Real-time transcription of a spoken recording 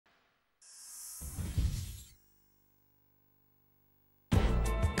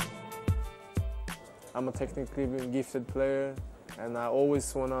I'm a technically gifted player, and I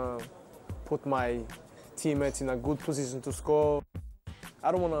always want to put my teammates in a good position to score.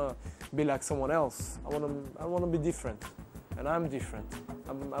 I don't want to be like someone else. I want to be different, and I'm different.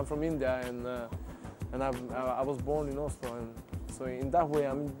 I'm from India, and I was born in Oslo, and so in that way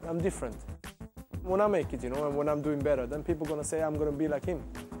I'm different. When I make it, and when I'm doing better, then people are gonna say I'm gonna be like him.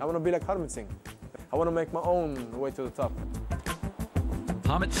 I want to be like Harmeet Singh. I want to make my own way to the top.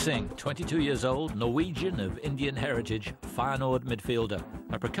 Harmeet Singh, 22 years old, Norwegian of Indian heritage, Feyenoord midfielder,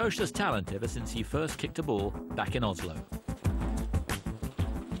 a precocious talent ever since he first kicked a ball back in Oslo.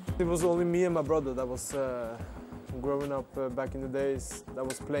 It was only me and my brother that was growing up back in the days, that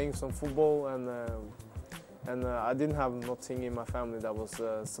was playing some football, and I didn't have nothing in my family that was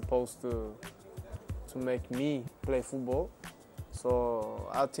supposed to make me play football. So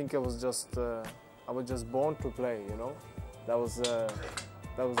I think I was just born to play, That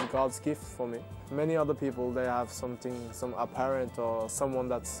was God's gift for me. Many other people, they have some parent or someone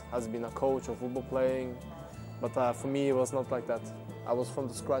that has been a coach or football playing, but for me it was not like that. I was from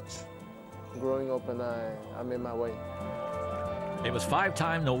the scratch, growing up, and I made my way. It was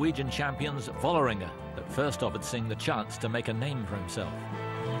five-time Norwegian champions Vålerenga that first offered Singh the chance to make a name for himself.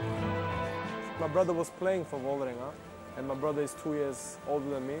 My brother was playing for Vålerenga, and my brother is 2 years older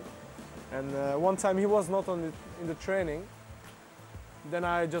than me. And one time he was not in the training. Then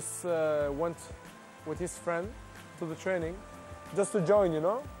I just went with his friend to the training just to join,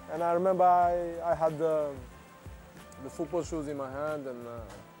 And I remember I had the football shoes in my hand, and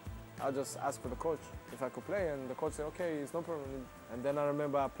I just asked for the coach if I could play, and the coach said, okay, it's no problem. And then I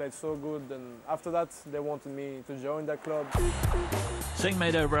remember I played so good, and after that they wanted me to join that club. Singh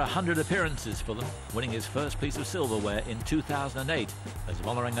made over 100 appearances for them, winning his first piece of silverware in 2008 as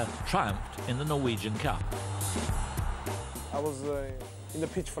Vålerenga triumphed in the Norwegian Cup. I was in the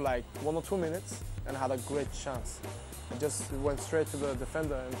pitch for like 1 or 2 minutes and had a great chance. I just went straight to the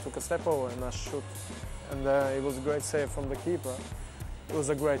defender and took a step over and I shot. And it was a great save from the keeper. It was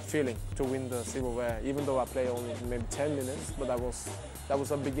a great feeling to win the silverware, even though I played only maybe 10 minutes, but that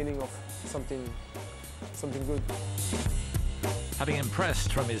was a beginning of something good. Having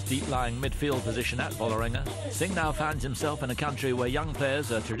impressed from his deep-lying midfield position at Vålerenga, Singh now finds himself in a country where young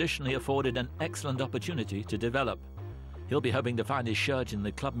players are traditionally afforded an excellent opportunity to develop. He'll be hoping to find his shirt in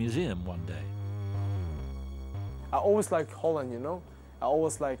the club museum one day. I always liked Holland, I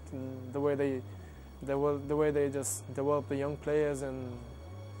always liked the way they just develop the young players,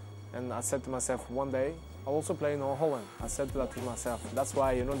 and I said to myself, one day I'll also play in Holland. I said that to myself. That's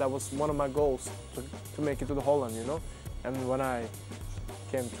why, that was one of my goals, to make it to the Holland, And when I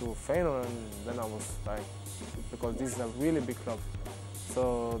came to Feyenoord, then I was like, because this is a really big club,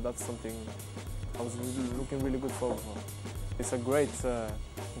 so that's something I was looking really good forward for. It's a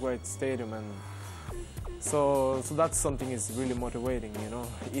great stadium, and so that's something is really motivating,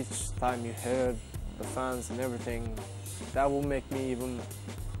 Each time you hear the fans and everything, that will make me even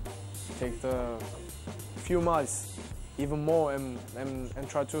take the few miles even more and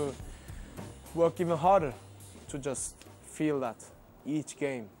try to work even harder to just feel that each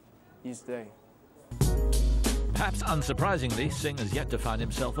game, each day. Perhaps unsurprisingly, Singh has yet to find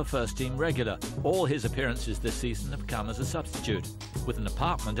himself a first-team regular. All his appearances this season have come as a substitute. With an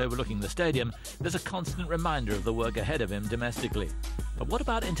apartment overlooking the stadium, there's a constant reminder of the work ahead of him domestically. But what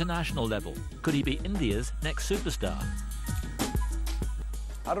about international level? Could he be India's next superstar?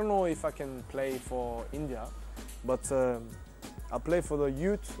 I don't know if I can play for India, but I play for the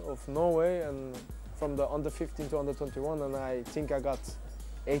youth of Norway, and from the under 15 to under 21, and I think I got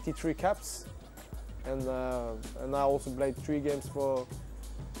 83 caps. And I also played 3 games for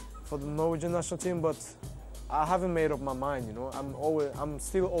the Norwegian national team, but I haven't made up my mind, I'm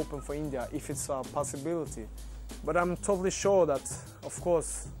still open for India if it's a possibility. But I'm totally sure that, of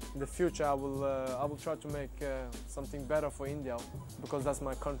course, in the future I will try to make something better for India, because that's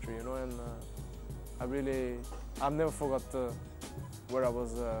my country, and I've never forgot where I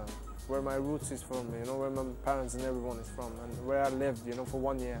was, where my roots is from, where my parents and everyone is from, and where I lived, for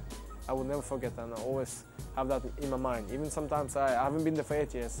 1 year. I will never forget that, and I always have that in my mind. Even sometimes I haven't been there for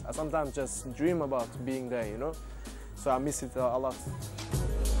 8 years. I sometimes just dream about being there, So I miss it a lot.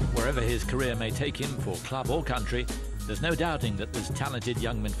 Wherever his career may take him for club or country, there's no doubting that this talented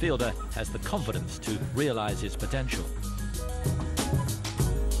young midfielder has the confidence to realise his potential.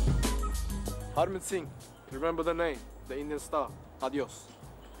 Harmeet Singh, remember the name, the Indian star. Adios.